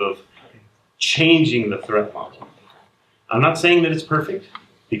perspective of changing the threat model. I'm not saying that it's perfect,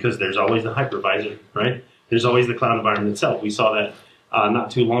 because there's always the hypervisor, right? There's always the cloud environment itself. We saw that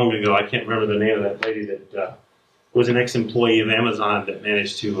not too long ago. I can't remember the name of that lady that was an ex-employee of Amazon that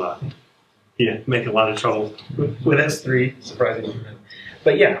managed to make a lot of trouble with S3, surprisingly.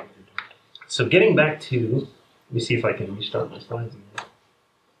 But yeah, so getting back to, let me see if I can restart my slides again.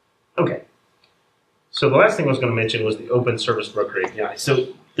 Okay. So the last thing I was going to mention was the Open Service Broker API. So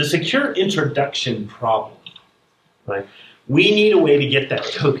the secure introduction problem, right? We need a way to get that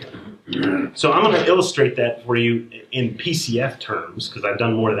token. So I'm going to illustrate that for you in PCF terms, because I've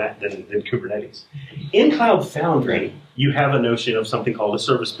done more of that than Kubernetes. In Cloud Foundry, you have a notion of something called a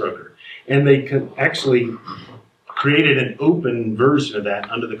service broker. And they could actually created an open version of that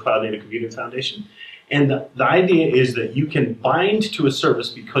under the Cloud Native Computing Foundation. And the idea is that you can bind to a service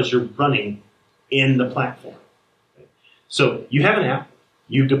because you're running in the platform. So you have an app,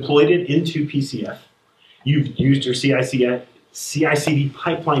 you've deployed it into PCF, you've used your CI/CD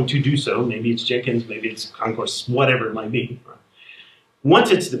pipeline to do so. Maybe it's Jenkins, maybe it's Concourse, whatever it might be.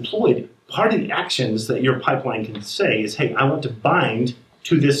 Once it's deployed, part of the actions that your pipeline can say is, hey, I want to bind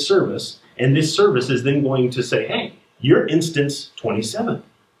to this service, and this service is then going to say, hey, you're instance 27.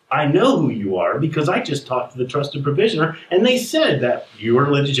 I know who you are because I just talked to the trusted provisioner and they said that you are a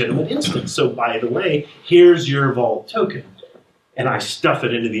legitimate instance. So by the way, here's your vault token. And I stuff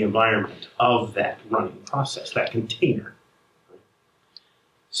it into the environment of that running process, that container.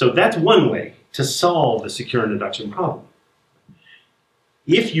 So that's one way to solve the secure introduction problem.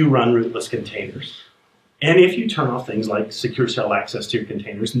 If you run rootless containers, and if you turn off things like secure shell access to your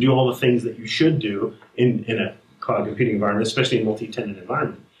containers and do all the things that you should do in a cloud computing environment, especially in a multi-tenant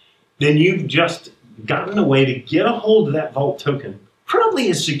environment, then you've just gotten a way to get a hold of that vault token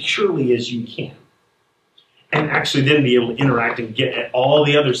probably as securely as you can. And actually then be able to interact and get at all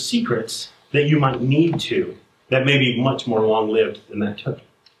the other secrets that you might need to that may be much more long-lived than that token.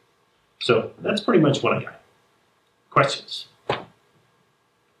 So that's pretty much what I got. Questions?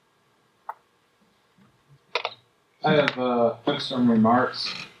 I have some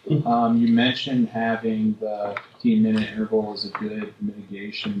remarks. You mentioned having the 15-minute interval as a good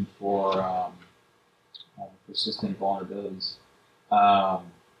mitigation for persistent vulnerabilities.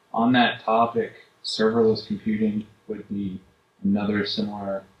 On that topic, serverless computing would be another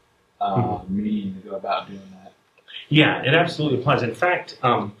similar medium to go about doing that. Yeah, it absolutely applies. In fact,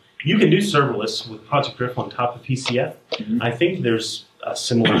 you can do serverless with Project Riff on top of PCF. I think there's a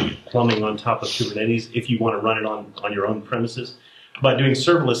similar plumbing on top of Kubernetes if you want to run it on your own premises. But doing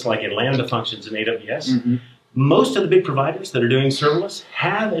serverless like in Lambda functions in AWS, most of the big providers that are doing serverless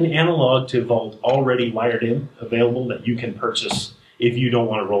have an analog to Vault already wired in, available that you can purchase if you don't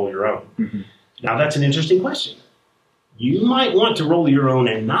want to roll your own. Now that's an interesting question. You might want to roll your own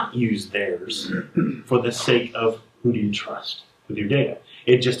and not use theirs for the sake of who do you trust with your data.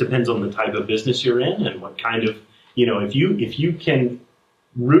 It just depends on the type of business you're in and what kind of, if you can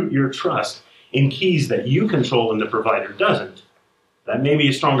root your trust in keys that you control and the provider doesn't, that may be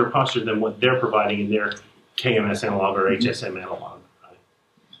a stronger posture than what they're providing in their KMS analog or HSM analog. Right?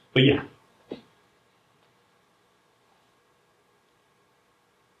 But yeah.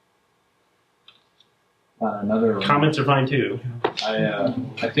 Another comments are fine too.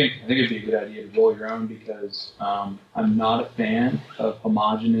 I think it'd be a good idea to roll your own because I'm not a fan of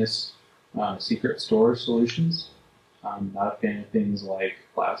homogeneous secret storage solutions. I'm not a fan of things like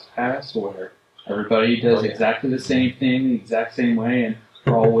LastPass where everybody does exactly the same thing the exact same way, and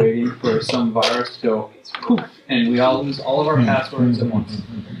we're all waiting for some virus to go poof, and we all lose all of our passwords at once.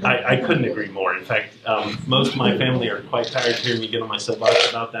 I couldn't agree more. In fact, most of my family are quite tired of hearing me get on my soapbox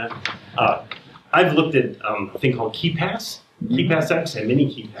about that. I've looked at a thing called KeePass, KeePassX, and Mini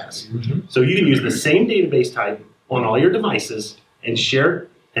KeePass. So you can use the same database type on all your devices and share it,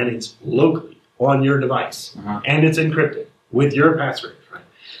 and it's locally on your device, and it's encrypted with your password. Right?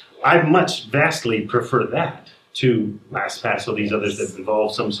 I much vastly prefer that to LastPass or these others that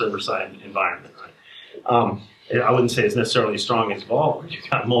involve some server-side environment. Right? I wouldn't say it's necessarily as strong as Vault, where you've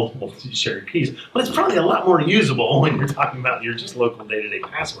got multiple shared keys, but it's probably a lot more usable when you're talking about your just local day-to-day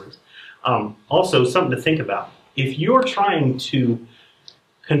passwords. Also, something to think about. If you're trying to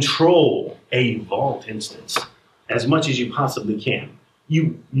control a Vault instance as much as you possibly can,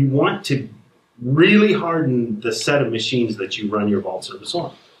 you want to really harden the set of machines that you run your Vault service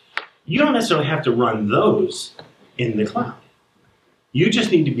on. You don't necessarily have to run those in the cloud. You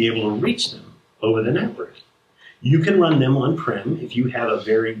just need to be able to reach them over the network. You can run them on-prem if you have a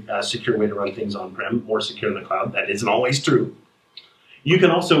very secure way to run things on-prem, more secure in the cloud. That isn't always true. You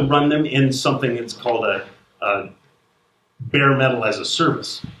can also run them in something that's called a bare metal as a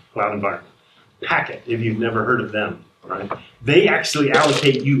service cloud environment. Packet, if you've never heard of them. Right? They actually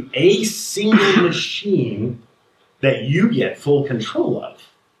allocate you a single machine that you get full control of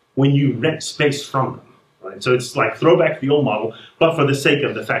when you rent space from them. right? So it's like throwback to the old model, but for the sake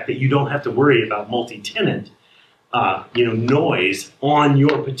of the fact that you don't have to worry about multi-tenant, noise on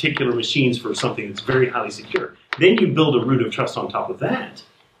your particular machines for something that's very highly secure. Then you build a root of trust on top of that,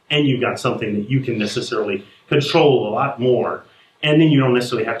 and you've got something that you can necessarily control a lot more. And then you don't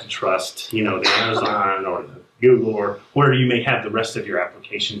necessarily have to trust, the Amazon or the Google or where you may have the rest of your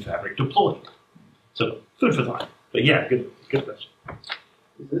application fabric deployed. So food for thought. But yeah, good question.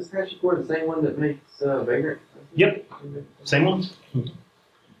 Is this HashiCorp the same one that makes Vagrant? Yep, same ones.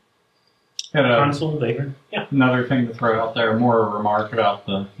 Console, Vagrant. Yeah. Another thing to throw out there, more a remark about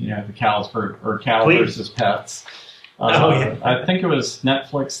the the cows or cow Please. versus pets. Yeah. I think it was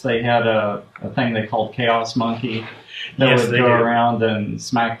Netflix. They had a thing they called Chaos Monkey that Yes, would they go do. around and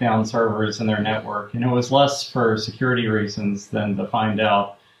smack down servers in their network, and it was less for security reasons than to find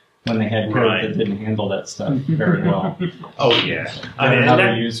out when they had code Right. that didn't handle that stuff very well. Oh yeah.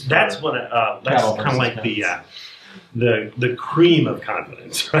 Another use for that's cattle kind of like versus the cream of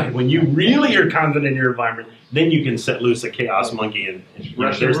confidence, right? When you really are confident in your environment, then you can set loose a chaos monkey and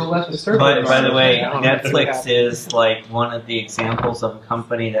Russian roulette is server. But by the way, Yeah. Netflix is like one of the examples of a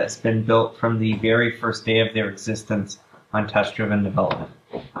company that's been built from the very first day of their existence on test-driven development.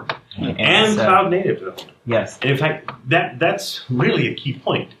 and so- cloud native development. Yes. And in fact, that's really a key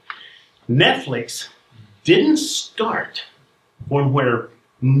point. Netflix didn't start from where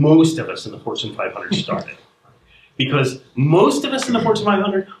most of us in the Fortune 500 started. Because most of us in the Fortune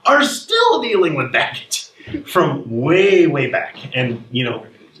 500 are still dealing with baggage from way, way back. And,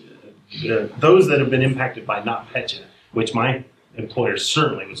 those that have been impacted by NotPetya, which my employer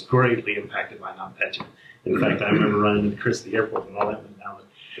certainly was greatly impacted by NotPetya. In fact, I remember running into Chris at the airport when all that went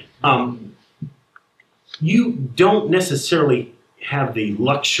down. You don't necessarily have the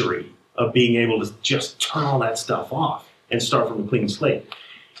luxury of being able to just turn all that stuff off and start from a clean slate.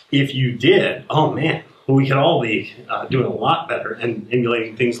 If you did, oh man, we could all be doing a lot better and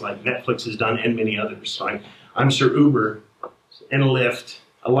emulating things like Netflix has done and many others. So I'm sure Uber and Lyft,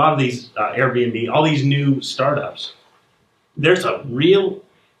 a lot of these Airbnb, all these new startups, there's a real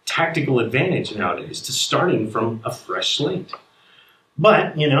tactical advantage nowadays to starting from a fresh slate.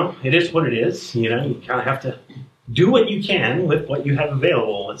 But, it is what it is. You kind of have to do what you can with what you have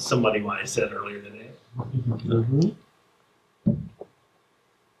available, as somebody wise said earlier today. Mm-hmm.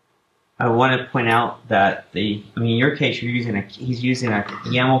 I want to point out that in your case, he's using a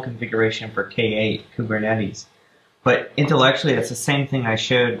YAML configuration for K8 Kubernetes. But intellectually, that's the same thing I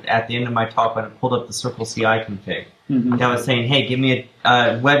showed at the end of my talk when I pulled up the Circle CI config. Mm-hmm. That was saying, hey, give me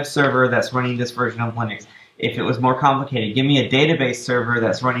a web server that's running this version of Linux. If it was more complicated, give me a database server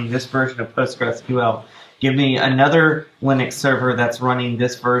that's running this version of PostgreSQL. Give me another Linux server that's running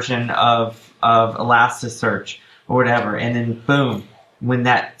this version of Elasticsearch or whatever. And then boom, when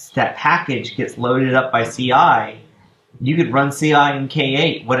that package gets loaded up by CI, you could run CI in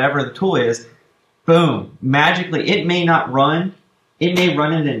K8, whatever the tool is. Boom, magically, it may not run. It may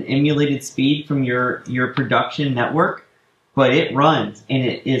run at an emulated speed from your production network, but it runs, and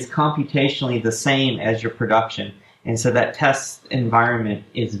it is computationally the same as your production. And so that test environment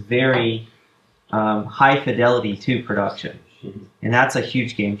is very high fidelity to production. And that's a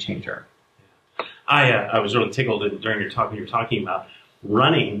huge game changer. I was really tickled during your talk when you were talking about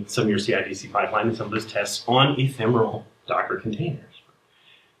running some of your CI/CD pipeline and some of those tests on ephemeral Docker containers.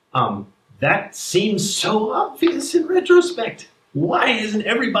 That seems so obvious in retrospect. Why isn't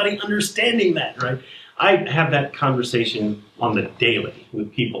everybody understanding that, right? I have that conversation on the daily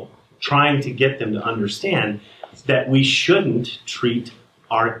with people, trying to get them to understand that we shouldn't treat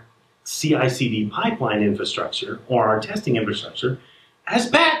our CI/CD pipeline infrastructure or our testing infrastructure as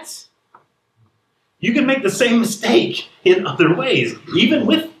bats. You can make the same mistake in other ways, even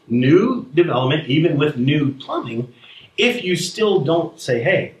with new development, even with new plumbing, if you still don't say,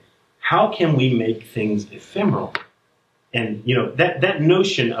 hey, how can we make things ephemeral? And that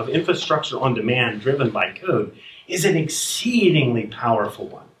notion of infrastructure on demand driven by code is an exceedingly powerful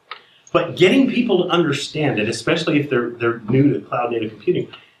one. But getting people to understand it, especially if they're new to cloud native computing,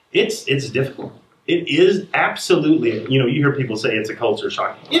 it's difficult. It is absolutely, you hear people say it's a culture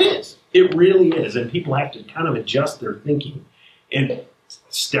shock. It is. It really is. And people have to kind of adjust their thinking in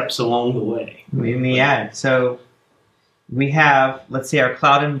steps along the way. Let me add. So we have, let's say, our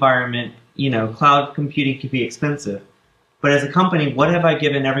cloud environment. Cloud computing can be expensive. But as a company, what have I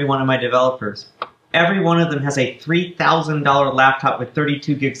given every one of my developers? Every one of them has a $3,000 laptop with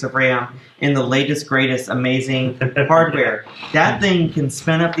 32 gigs of RAM and the latest, greatest, amazing hardware. That thing can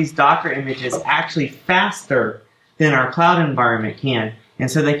spin up these Docker images actually faster than our cloud environment can.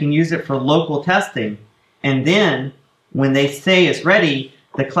 And so they can use it for local testing. And then, when they say it's ready,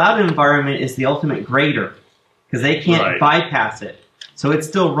 the cloud environment is the ultimate grader. because they can't Right. bypass it. So it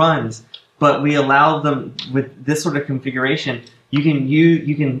still runs, but we allow them with this sort of configuration. You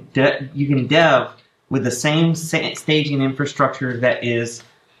can dev with the same staging infrastructure that is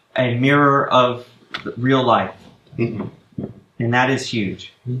a mirror of real life, Mhm. and that is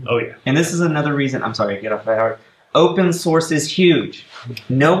huge. Oh yeah. And this is another reason. I'm sorry, get off my heart. Open source is huge.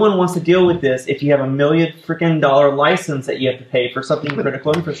 No one wants to deal with this if you have $1 million freaking license that you have to pay for something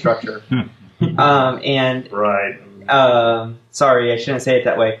critical infrastructure. And Right. sorry, I shouldn't say it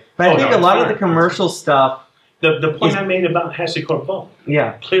that way. But I Oh, think no, a lot it's of the fine. commercial stuff. The point I made about HashiCorp Vault,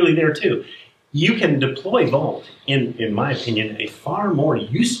 Yeah. clearly there too. You can deploy Vault in my opinion, a far more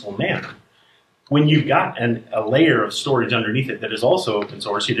useful manner when you've got a layer of storage underneath it that is also open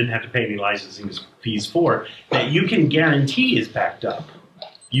source. You didn't have to pay any licensing fees for that. You can guarantee is backed up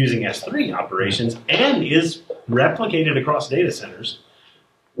using S3 operations and is replicated across data centers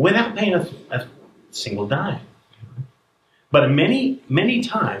without paying a single dime. But many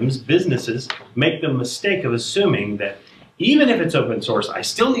times businesses make the mistake of assuming that even if it's open source, I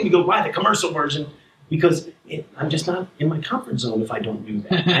still need to go buy the commercial version because I'm just not in my comfort zone if I don't do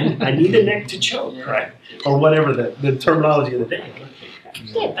that. I need a neck to choke, right? Or whatever the terminology of the day.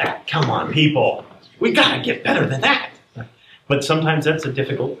 Come on, people. We gotta get better than that. But sometimes that's a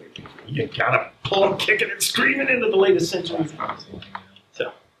difficult. You gotta pull them kicking and screaming into the latest century.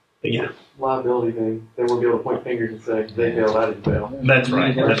 So, but yeah, Liability thing. They won't be able to point fingers and say they failed, I didn't fail. that's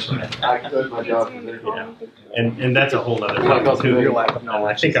right. That's right. I quit my job because they failed. And that's a whole other Like thing too. real life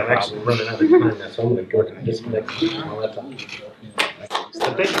knowledge. I think I'm actually running out of time now, so I'm going to go ahead and disconnect my laptop.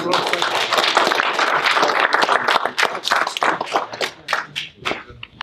 So thank you real quick.